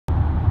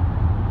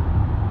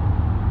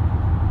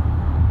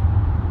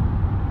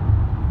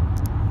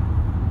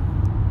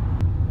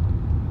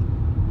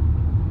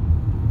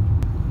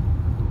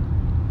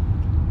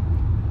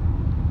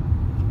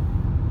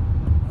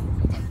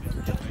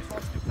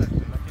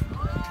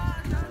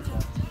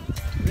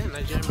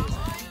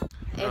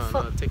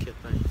No, take your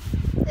time.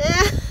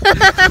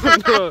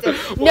 No,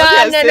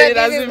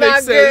 this is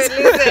not good.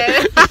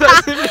 Listen.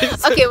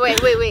 Okay,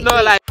 wait.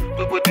 No, like.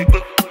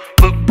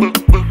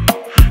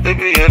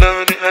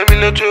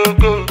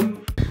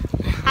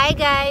 Hi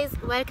guys,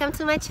 welcome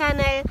to my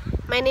channel.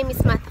 My name is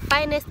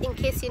marthafynest, in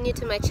case you're new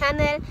to my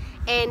channel,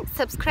 and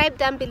subscribe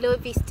down below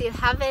if you still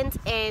haven't.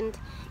 And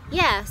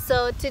yeah,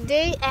 so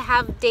today I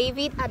have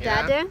David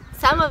Adade.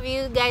 Some of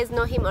you guys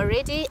know him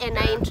already, and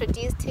I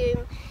introduced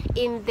him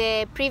in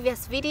the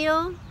previous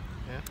video,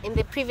 in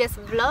the previous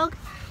vlog.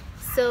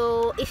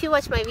 So if you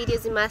watch my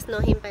videos, you must know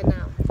him by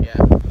now.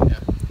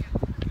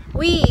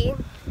 We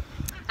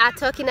are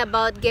talking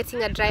about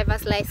getting a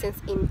driver's license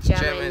in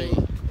Germany.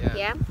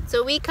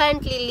 So we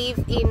currently live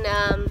in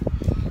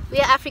we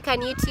are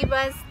African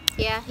YouTubers.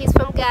 He's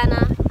from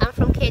Ghana, I'm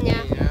from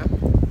Kenya,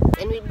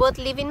 and we both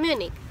live in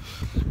Munich.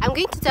 I'm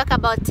going to talk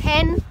about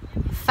 10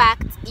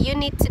 facts you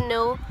need to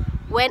know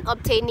when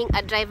obtaining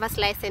a driver's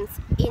license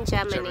in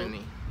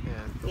Germany.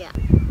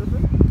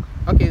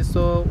 Okay,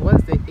 so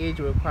what's the age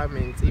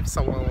requirement if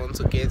someone wants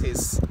to get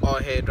his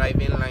or her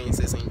driving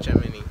license in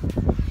Germany?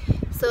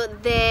 So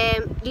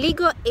the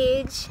legal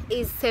age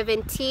is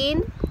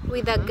 17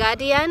 with a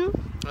guardian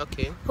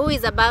who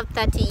is above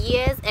 30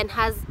 years and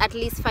has at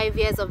least 5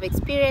 years of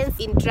experience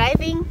in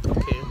driving,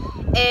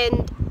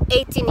 and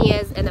 18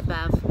 years and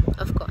above,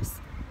 of course.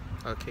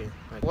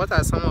 What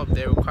are some of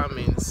the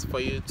requirements for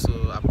you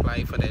to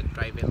apply for the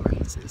driving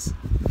license?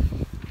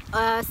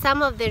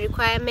 Some of the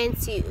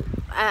requirements,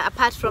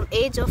 apart from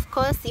age, of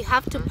course, you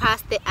have to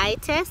pass the eye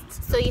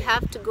test. So you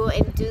have to go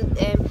and do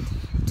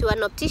to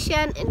an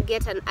optician and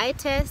get an eye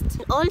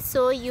test.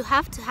 Also, you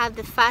have to have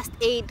the first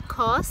aid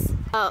course.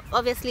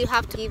 Obviously, you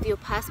have to give your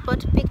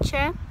passport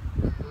picture.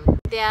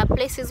 There are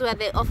places where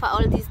they offer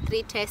all these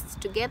 3 tests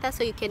together,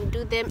 so you can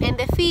do them, and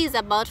the fee is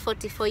about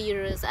 44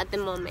 euros at the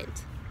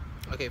moment.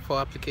 For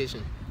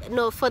application?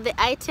 No, for the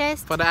eye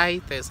test. For the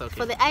eye test,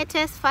 For the eye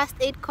test, first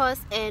aid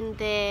course, and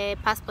the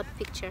passport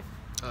picture.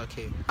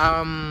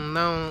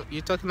 Now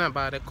you're talking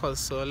about the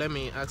cost, so let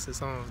me ask you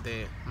some of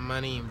the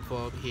money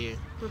involved here.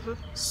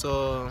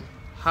 So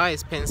how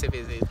expensive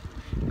is it?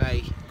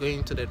 Like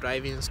going to the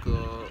driving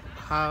school,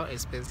 how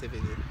expensive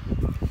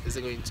is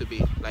it going to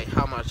be? Like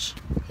how much?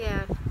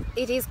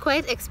 It is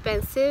quite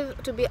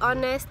expensive, to be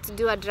honest, to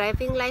do a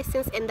driving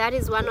license, and that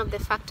is one of the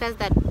factors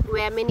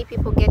where many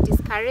people get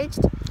discouraged.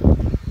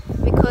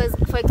 Because,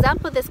 for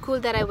example, the school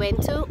that I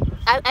went to,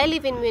 I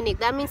live in Munich,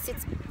 that means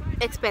it's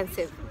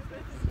expensive.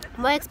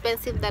 More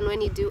expensive than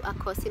when you do a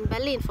course in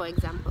Berlin, for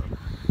example.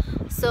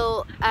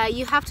 So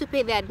you have to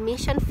pay the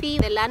admission fee,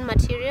 the learn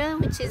material,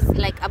 which is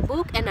like a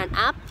book and an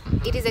app.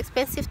 It is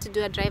expensive to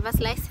do a driver's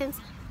license,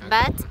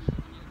 but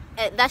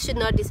that should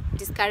not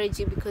discourage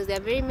you, because there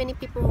are very many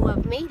people who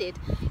have made it.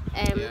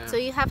 So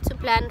you have to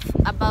plan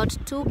about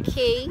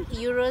 2k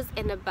euros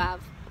and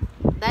above.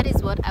 That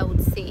is what I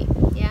would say.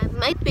 It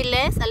might be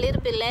less, a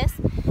little bit less,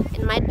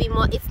 it might be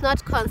more. It's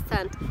not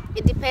constant.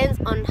 It depends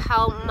on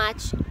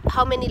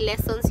how many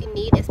lessons you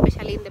need,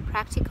 especially in the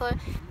practical,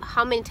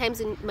 how many times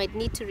you might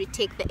need to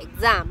retake the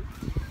exam.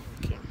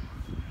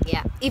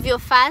 If you're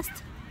fast,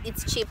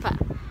 it's cheaper.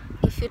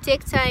 If you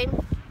take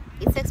time,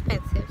 it's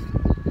expensive,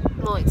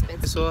 more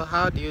expensive. So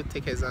how do you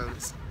take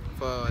exams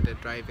for the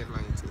driving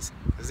license?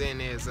 Is there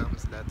any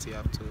exams that you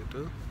have to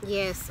do?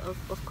 Yes,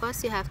 of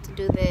course you have to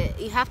do the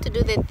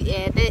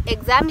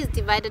exam is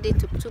divided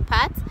into 2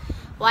 parts.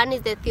 One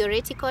is the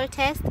theoretical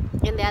test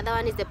and the other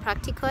one is the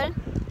practical.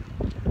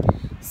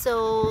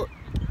 So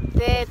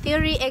the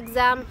theory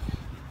exam,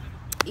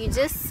 you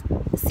just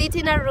sit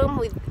in a room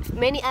with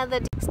many other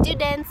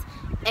students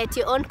at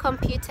your own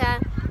computer,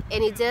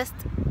 and you just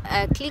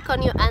click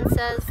on your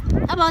answers,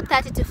 about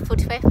 30 to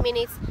 45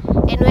 minutes,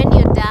 and when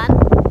you're done,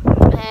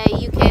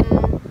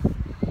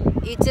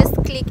 you just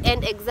click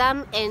end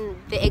exam, and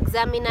the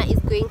examiner is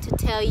going to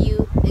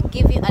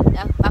give you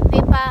a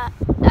paper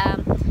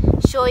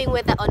showing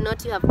whether or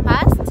not you have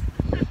passed,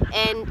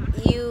 and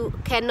you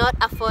cannot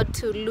afford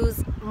to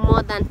lose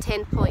more than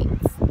 10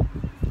 points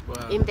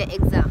in the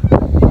exam.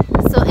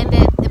 So in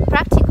the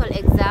practical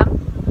exam,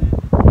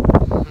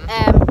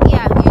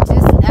 you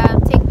just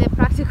take the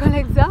practical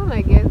exam,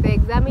 I guess. The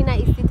examiner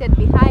is seated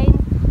behind,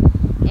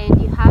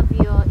 and you have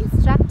your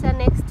instructor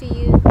next to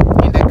you.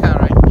 In the car,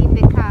 right? In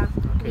the car,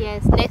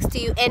 yes, next to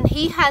you. And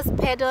he has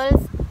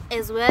pedals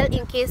as well,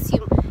 in case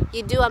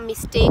you do a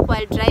mistake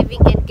while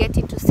driving and get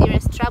into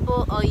serious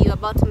trouble, or you're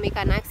about to make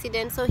an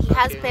accident. So he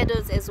has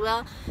pedals as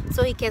well,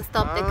 so he can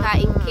stop the car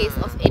in case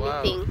of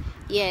anything.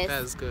 Yes,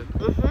 that's good.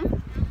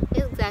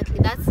 Exactly,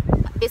 that's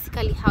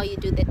basically how you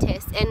do the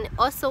test. And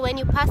also, when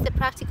you pass the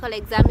practical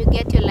exam, you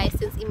get your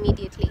license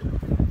immediately.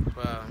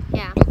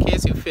 In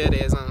case you fail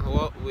the exam,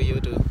 what will you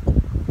do?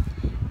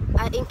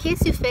 In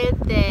case you failed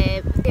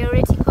the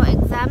theoretical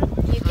exam,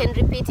 you can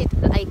repeat it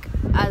like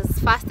as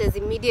fast as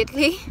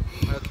immediately,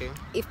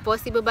 if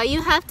possible, but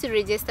you have to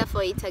register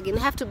for it again. You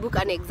have to book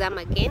an exam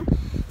again,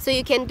 so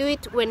you can do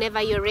it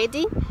whenever you're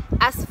ready.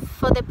 As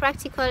for the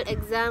practical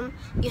exam,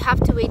 you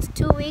have to wait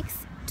 2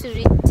 weeks to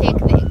retake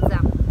the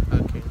exam.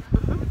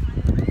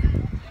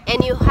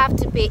 and you have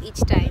to pay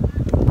each time.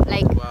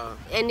 Like, Wow.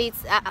 and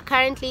it's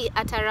currently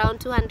at around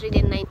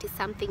 290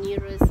 something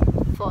euros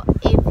for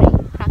every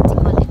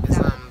practical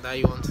exam. Exam that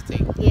you want to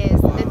take. Yes,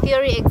 Wow. the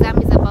theory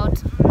exam is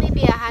about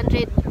maybe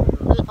 100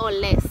 or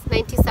less,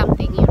 90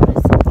 something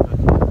euros.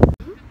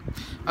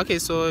 Okay,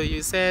 so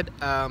you said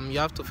you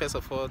have to first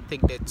of all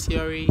take the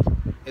theory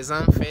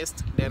exam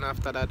first, then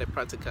after that the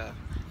practical.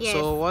 Yes.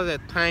 So what's the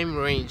time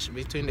range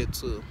between the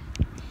two?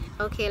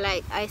 Okay,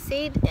 like I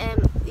said,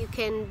 you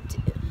can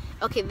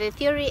okay, the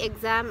theory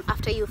exam,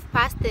 after you've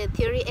passed the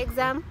theory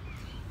exam,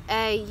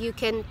 you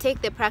can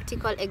take the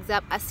practical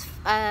exam as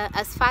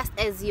fast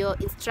as your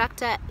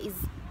instructor is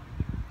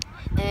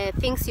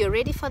thinks you're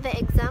ready for the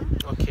exam.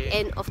 Okay.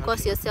 And of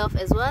course yourself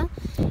as well.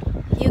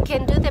 You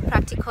can do the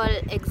practical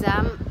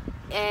exam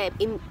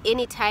in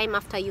any time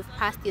after you've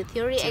passed your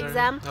theory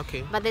exam.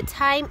 Okay. But the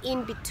time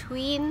in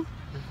between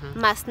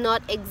must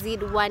not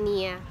exceed 1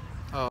 year.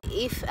 Oh.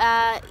 If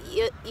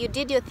you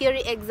did your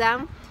theory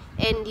exam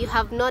and you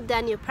have not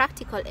done your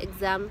practical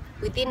exam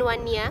within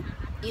 1 year,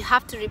 you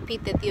have to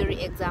repeat the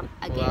theory exam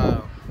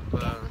again.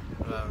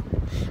 Wow.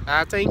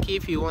 I think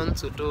if you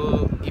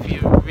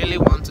really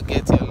want to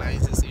get your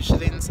license, you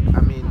shouldn't,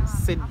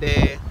 sit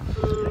there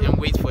and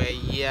wait for a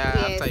year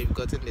after you've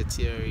gotten the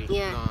theory.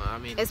 Yeah.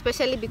 No,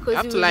 especially because you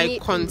have you to like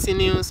need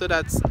continue so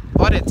that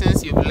all the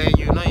things you've learned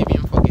you not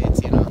even forget,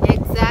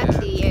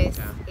 Exactly.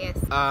 Yes.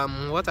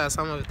 What are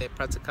some of the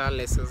practical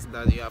lessons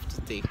that you have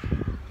to take?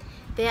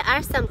 There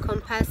are some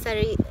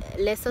compulsory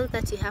lessons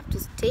that you have to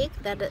take.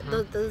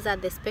 Those are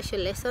the special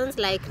lessons,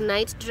 like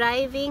night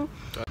driving,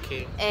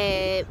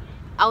 Okay.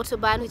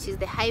 Autobahn, which is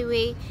the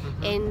highway,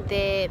 and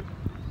the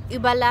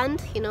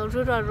Überland,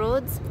 rural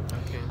roads.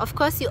 Okay. Of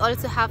course, you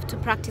also have to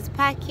practice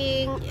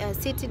parking,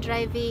 city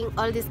driving,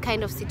 all these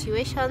kind of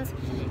situations.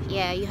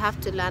 Yeah, you have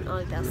to learn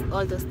all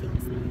those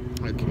things.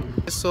 Okay.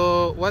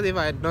 So what if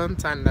I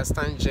don't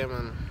understand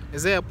German?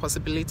 Is there a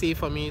possibility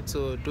for me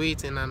to do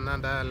it in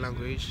another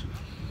language?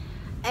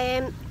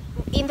 In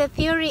the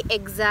theory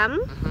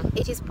exam,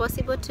 it is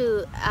possible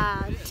to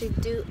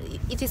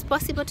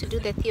do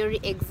the theory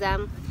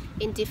exam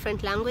in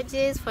different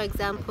languages. For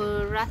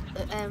example,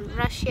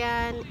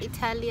 Russian,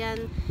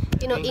 Italian,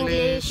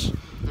 English.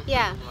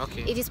 Yeah,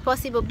 Okay. it is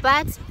possible.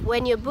 But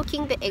when you're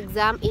booking the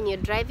exam in your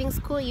driving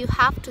school, you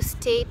have to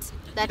state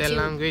that The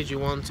language you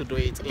want to do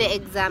it in. the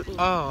exam in.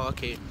 Oh,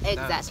 okay. Exactly.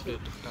 That's good.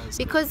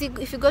 Because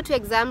if you go to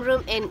exam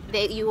room and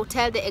you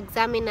tell the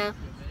examiner,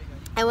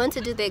 I want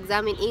to do the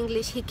exam in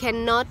English, he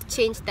cannot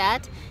change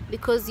that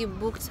because you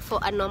booked for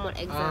a normal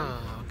exam.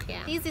 Ah, okay.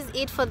 Yeah. This is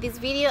it for this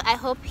video. I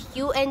hope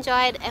you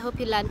enjoyed. I hope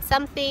you learned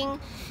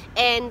something.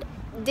 And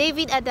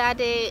David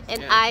Adade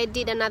and I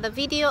did another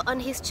video on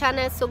his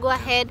channel, so go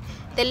ahead.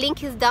 The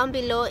link is down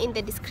below in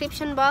the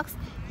description box.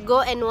 Go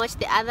and watch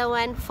the other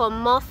one for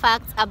more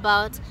facts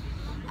about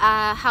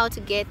how to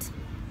get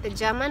the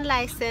German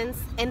license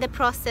and the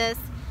process.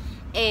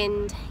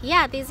 And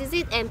yeah, this is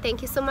it, and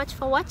thank you so much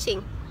for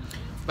watching.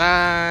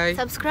 Bye.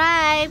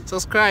 Subscribe.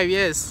 Subscribe,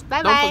 yes.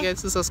 Bye Don't bye. forget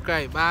to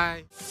subscribe.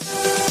 Bye.